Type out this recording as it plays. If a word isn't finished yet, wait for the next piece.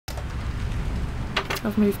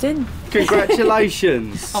I've moved in.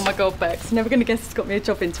 Congratulations. Oh my God, Bex. You're never going to guess who's got me a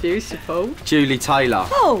job interview, is she, Paul? Julie Taylor.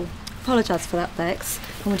 Oh, apologise for that, Bex.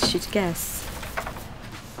 I wanted you to guess.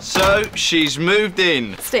 So, she's moved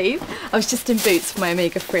in. Steve, I was just in Boots for my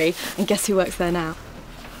Omega-3, and guess who works there now?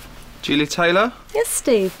 Julie Taylor? Yes,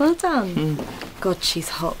 Steve, well done. God, she's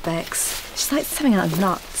hot, Bex. She's like something out of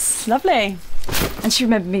nuts. Lovely. And she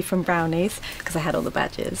remembered me from Brownies, because I had all the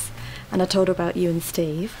badges. And I told her about you and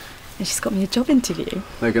Steve, and she's got me a job interview.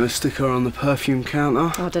 They're going to stick her on the perfume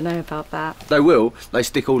counter. I don't know about that. They will. They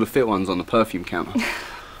stick all the fit ones on the perfume counter.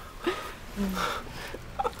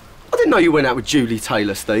 I didn't know you went out with Julie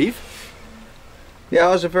Taylor, Steve. Yeah,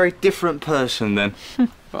 I was a very different person then.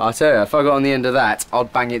 But I tell you, if I got on the end of that,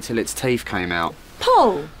 I'd bang it till its teeth came out.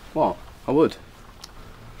 Paul! What? I would.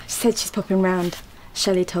 She said she's popping round.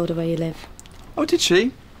 Shelly told her where you live. Oh, did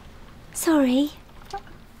she? Sorry. But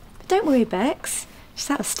don't worry, Bex. She's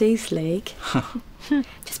out of Steve's league.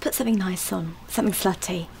 Just put something nice on. Something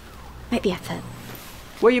slutty. Make the effort.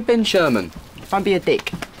 Where you been, Sherman? Don't be a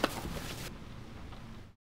dick.